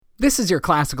This is your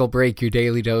Classical Break, your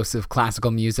daily dose of classical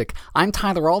music. I'm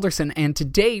Tyler Alderson, and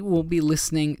today we'll be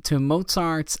listening to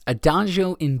Mozart's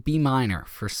Adagio in B minor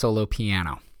for solo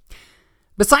piano.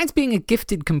 Besides being a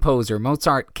gifted composer,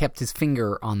 Mozart kept his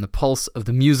finger on the pulse of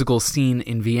the musical scene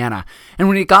in Vienna, and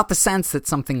when he got the sense that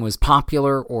something was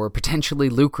popular or potentially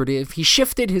lucrative, he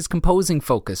shifted his composing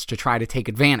focus to try to take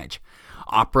advantage.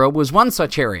 Opera was one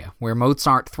such area where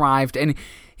Mozart thrived, and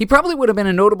he probably would have been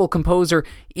a notable composer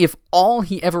if all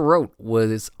he ever wrote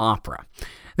was opera.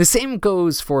 The same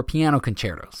goes for piano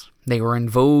concertos. They were in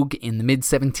vogue in the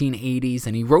mid-1780s,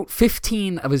 and he wrote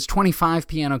 15 of his 25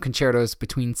 piano concertos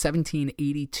between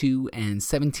 1782 and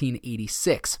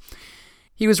 1786.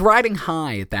 He was riding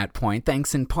high at that point,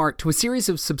 thanks in part to a series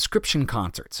of subscription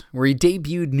concerts, where he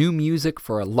debuted new music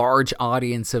for a large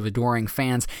audience of adoring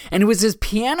fans, and it was his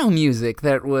piano music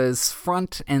that was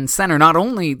front and center, not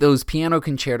only those piano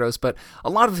concertos, but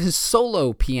a lot of his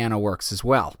solo piano works as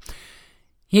well.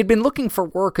 He had been looking for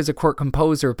work as a court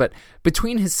composer, but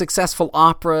between his successful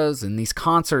operas and these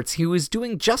concerts, he was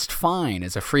doing just fine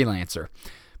as a freelancer.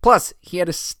 Plus, he had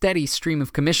a steady stream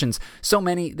of commissions, so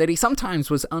many that he sometimes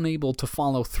was unable to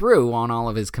follow through on all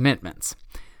of his commitments.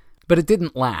 But it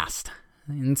didn't last.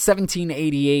 In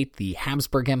 1788, the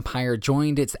Habsburg Empire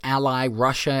joined its ally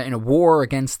Russia in a war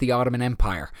against the Ottoman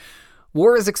Empire.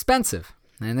 War is expensive,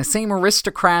 and the same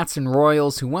aristocrats and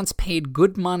royals who once paid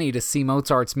good money to see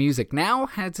Mozart's music now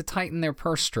had to tighten their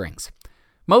purse strings.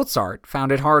 Mozart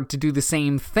found it hard to do the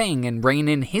same thing and rein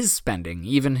in his spending,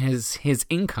 even as his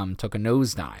income took a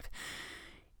nosedive.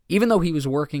 Even though he was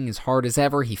working as hard as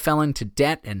ever, he fell into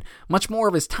debt, and much more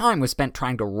of his time was spent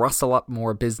trying to rustle up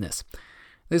more business.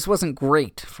 This wasn't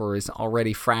great for his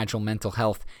already fragile mental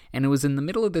health, and it was in the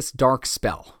middle of this dark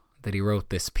spell that he wrote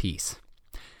this piece.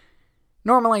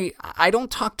 Normally, I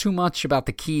don't talk too much about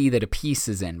the key that a piece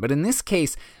is in, but in this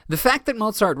case, the fact that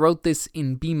Mozart wrote this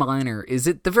in B minor is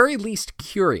at the very least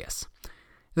curious.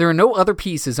 There are no other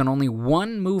pieces and only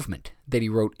one movement that he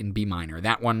wrote in B minor.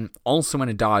 That one, also an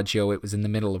adagio, it was in the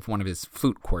middle of one of his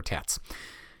flute quartets.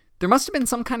 There must have been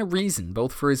some kind of reason,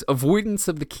 both for his avoidance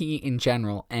of the key in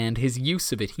general and his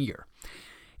use of it here.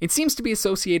 It seems to be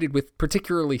associated with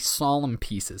particularly solemn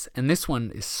pieces, and this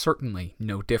one is certainly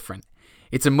no different.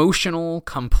 It's emotional,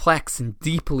 complex, and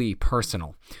deeply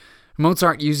personal.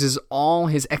 Mozart uses all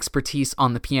his expertise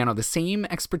on the piano, the same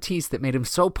expertise that made him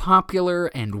so popular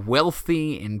and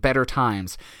wealthy in better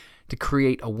times, to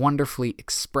create a wonderfully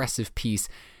expressive piece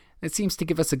that seems to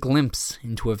give us a glimpse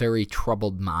into a very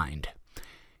troubled mind.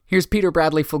 Here's Peter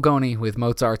Bradley Fulgoni with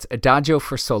Mozart's Adagio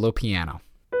for solo piano.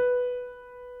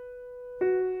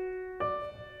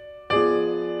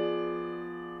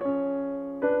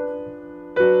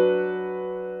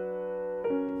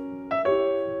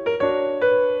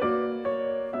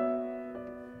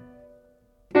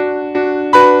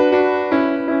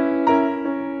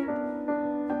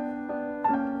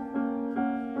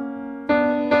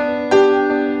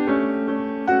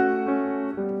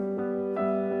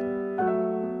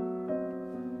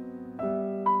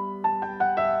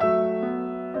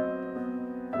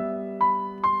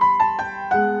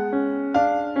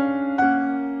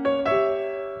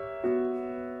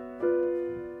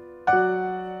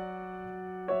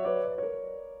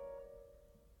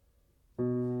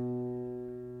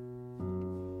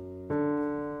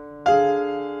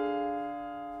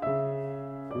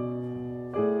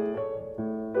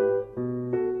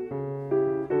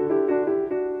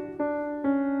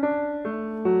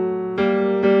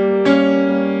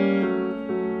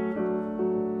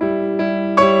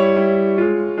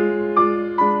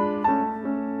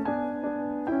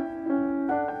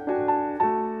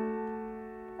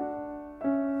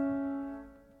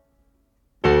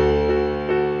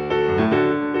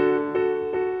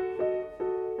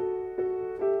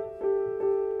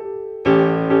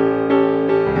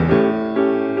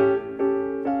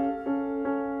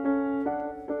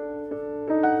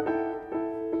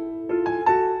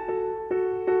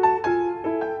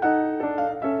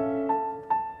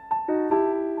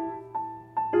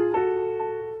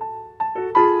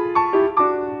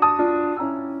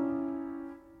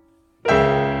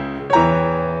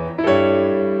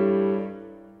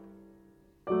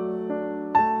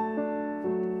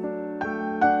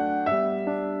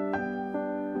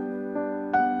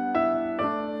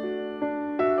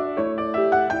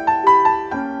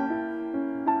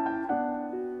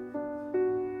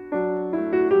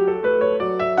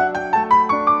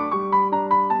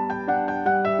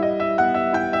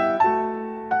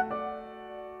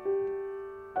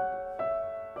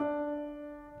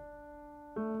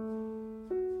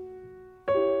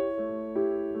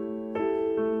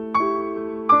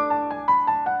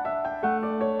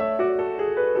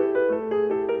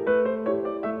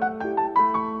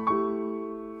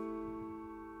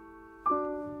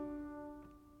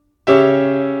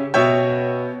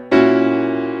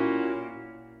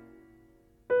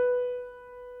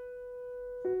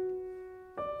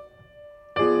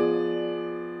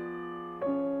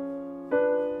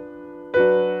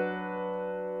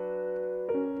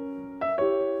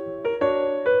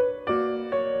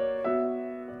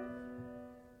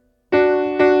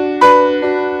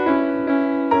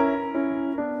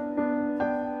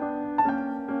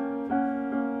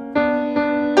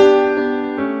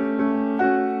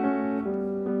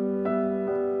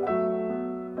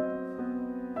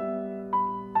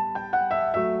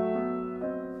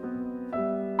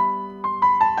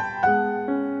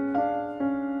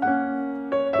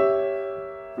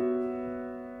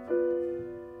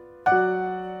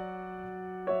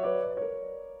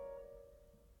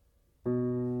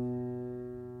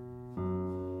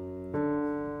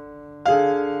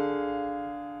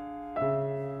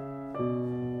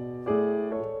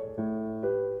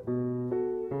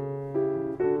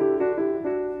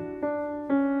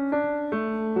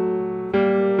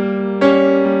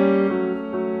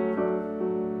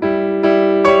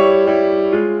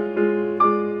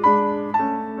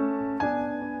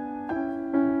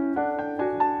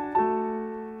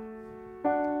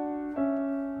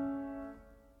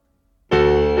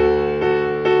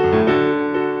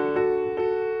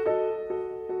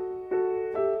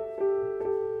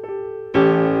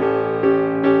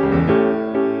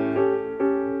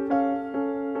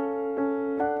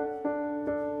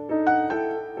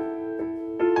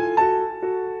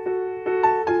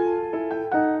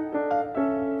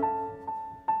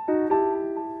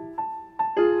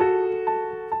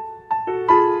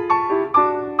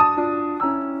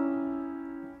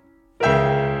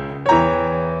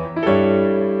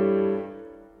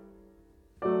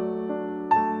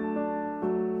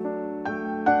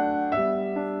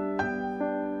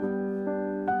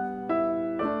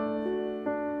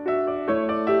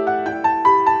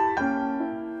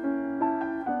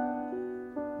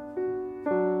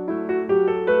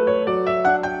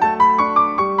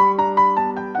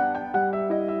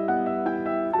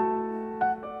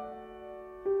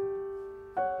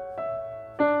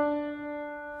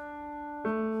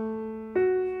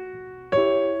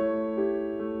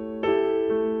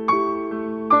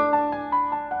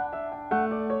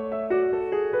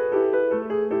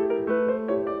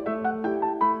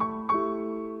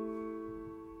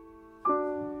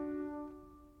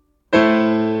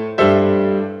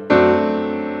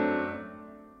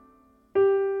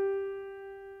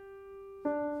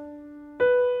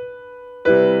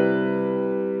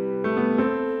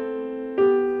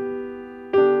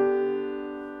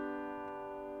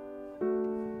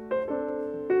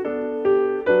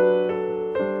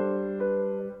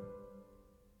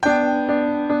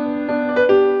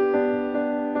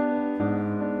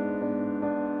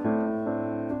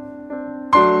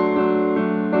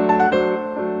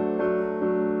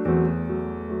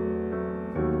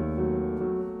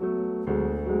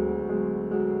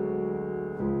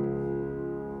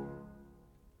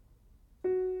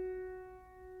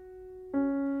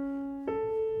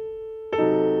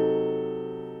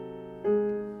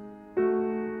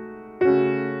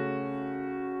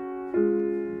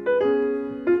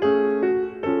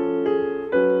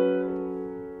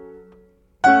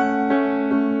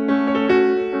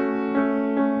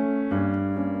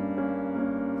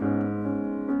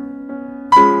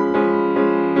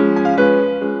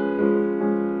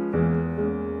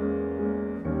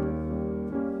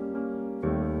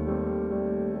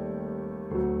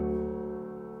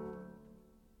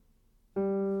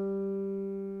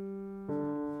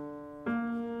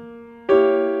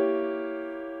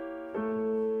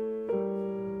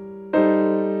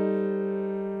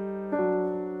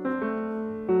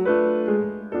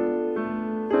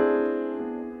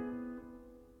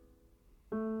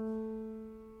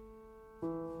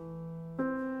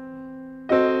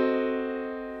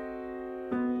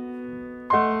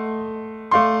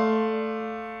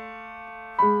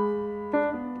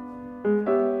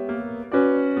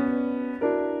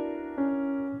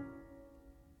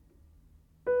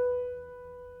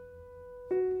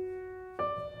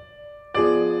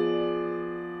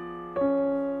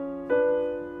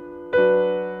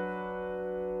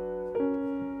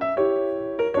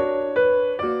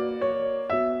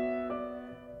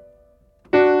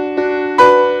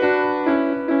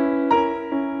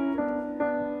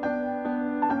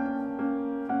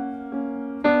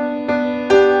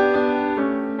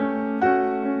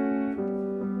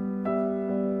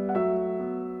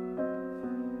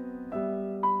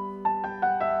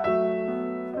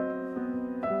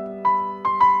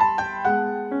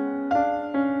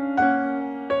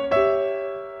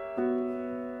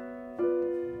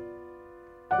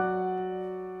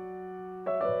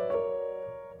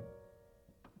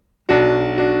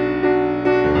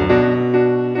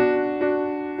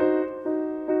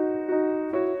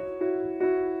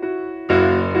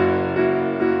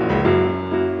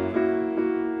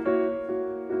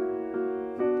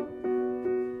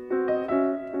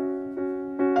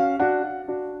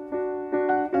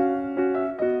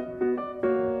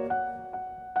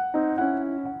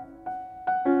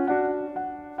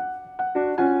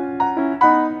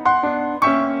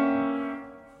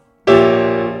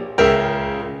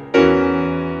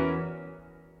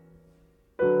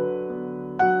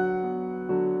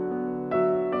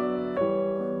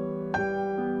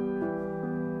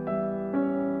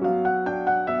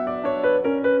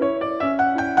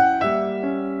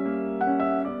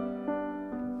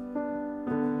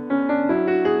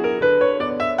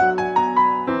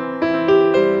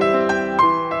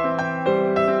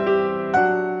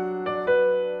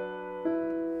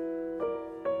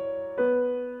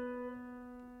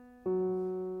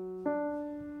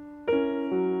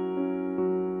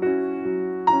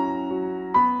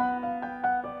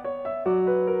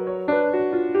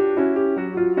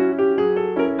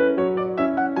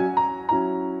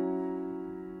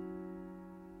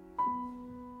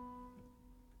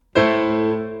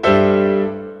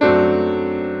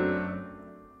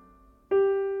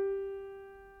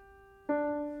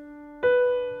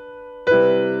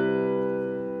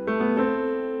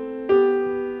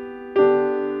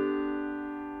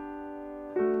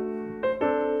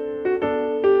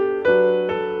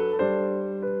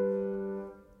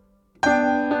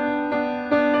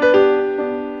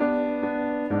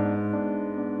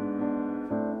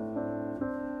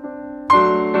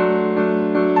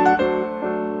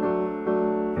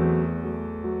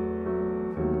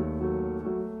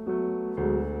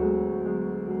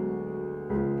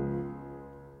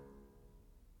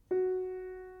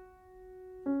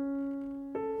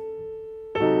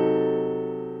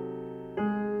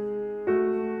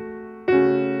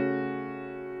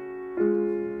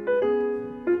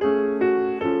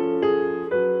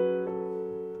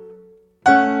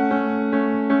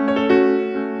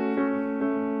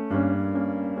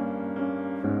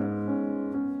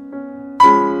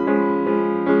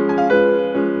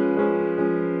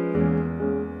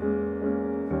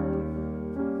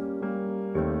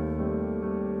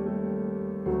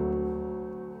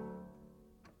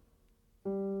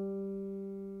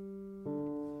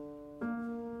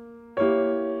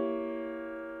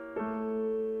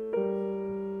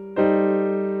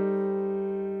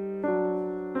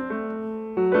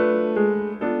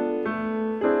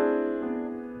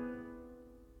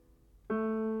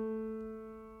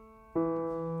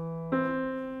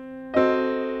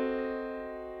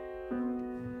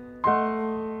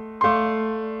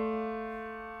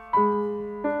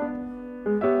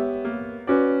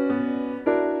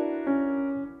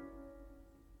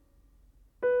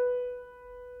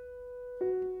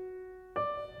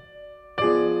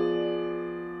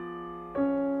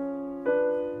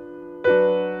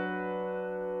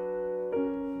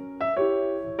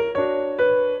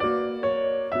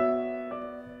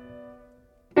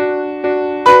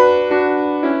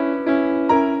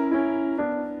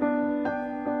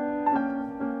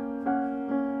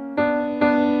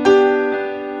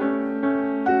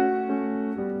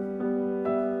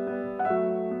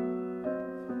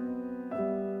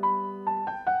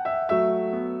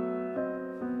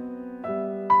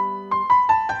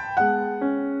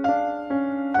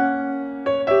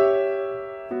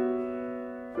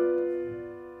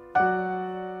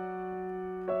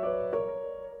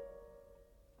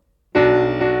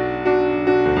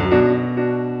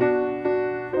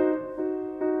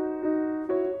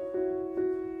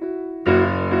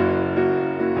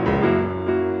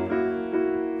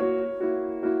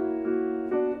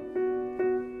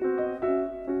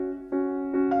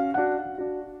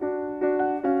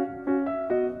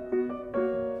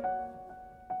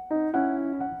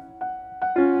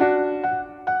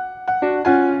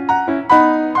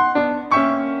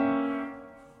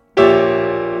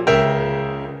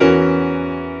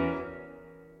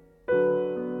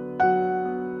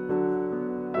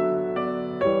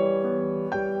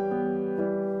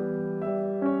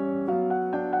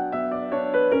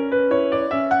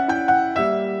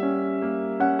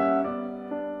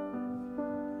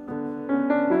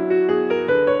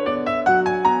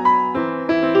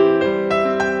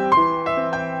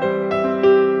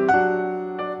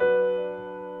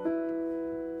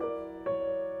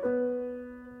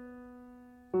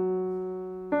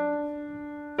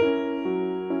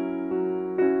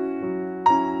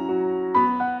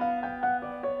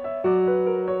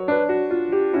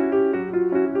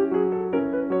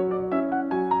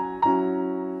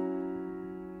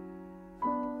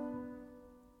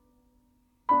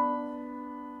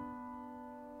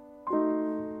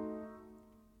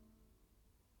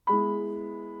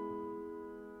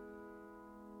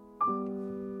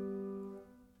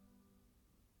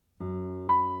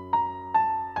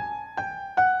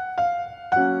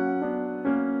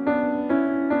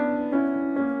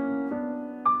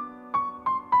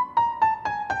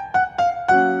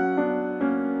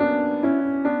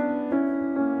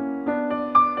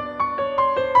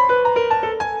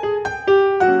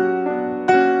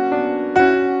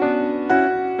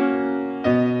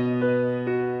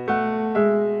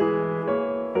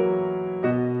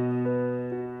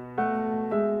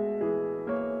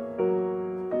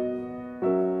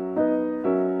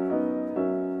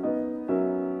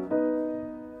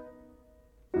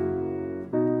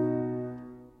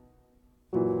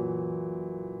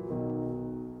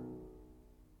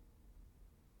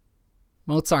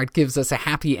 Mozart gives us a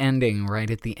happy ending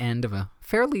right at the end of a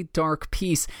fairly dark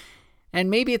piece, and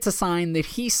maybe it's a sign that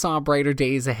he saw brighter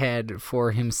days ahead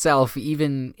for himself,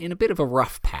 even in a bit of a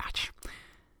rough patch.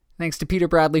 Thanks to Peter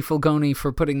Bradley Fulgoni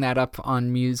for putting that up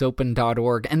on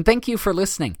museopen.org, and thank you for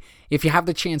listening. If you have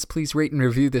the chance, please rate and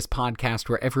review this podcast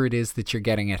wherever it is that you're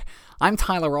getting it. I'm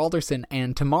Tyler Alderson,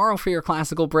 and tomorrow for your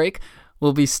classical break,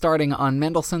 we'll be starting on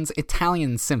Mendelssohn's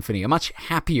Italian Symphony, a much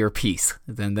happier piece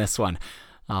than this one.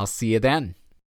 I'll see you then.